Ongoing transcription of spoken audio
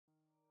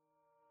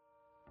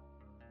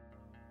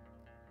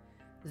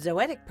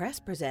Zoetic Press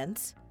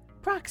presents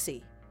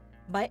Proxy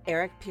by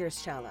Eric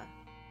Pierschala.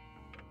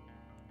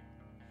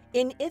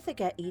 In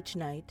Ithaca each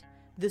night,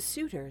 the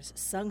suitors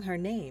sung her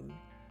name,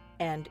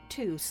 and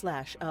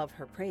to/of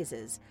her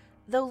praises,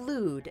 though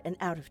lewd and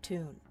out of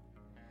tune.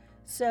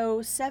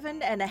 So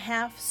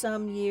 7.5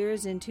 some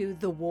years into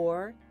the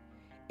war,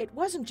 it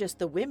wasn't just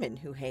the women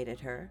who hated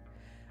her,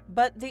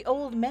 but the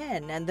old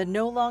men and the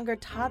no longer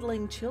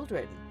toddling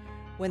children,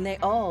 when they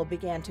all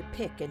began to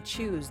pick and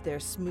choose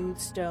their smooth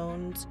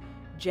stones,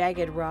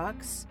 jagged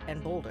rocks,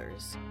 and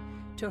boulders,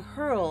 to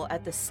hurl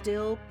at the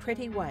still,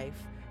 pretty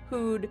wife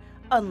who'd,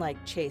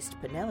 unlike chaste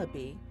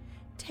Penelope,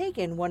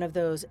 taken one of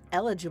those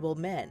eligible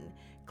men,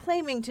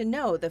 claiming to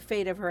know the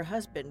fate of her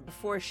husband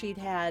before she'd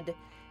had,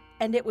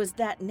 and it was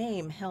that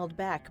name held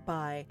back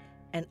by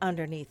and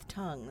underneath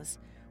tongues,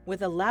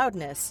 with a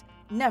loudness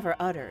never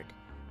uttered,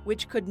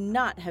 which could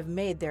not have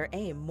made their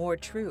aim more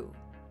true.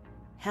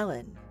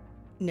 Helen.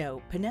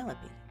 No,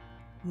 Penelope.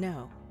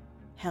 No,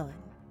 Helen.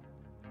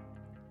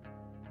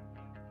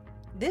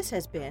 This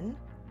has been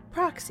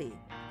Proxy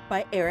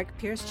by Eric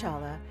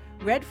Pierschala,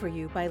 read for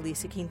you by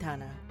Lisa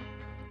Quintana.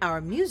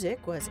 Our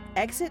music was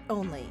Exit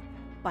Only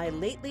by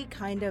Lately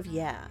Kind of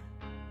Yeah.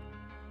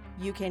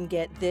 You can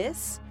get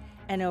this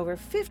and over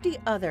 50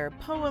 other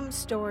poems,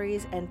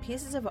 stories, and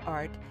pieces of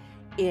art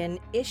in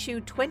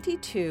issue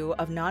 22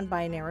 of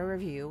NonBinary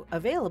Review,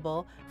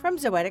 available from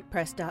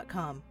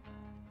zoeticpress.com.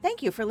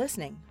 Thank you for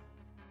listening.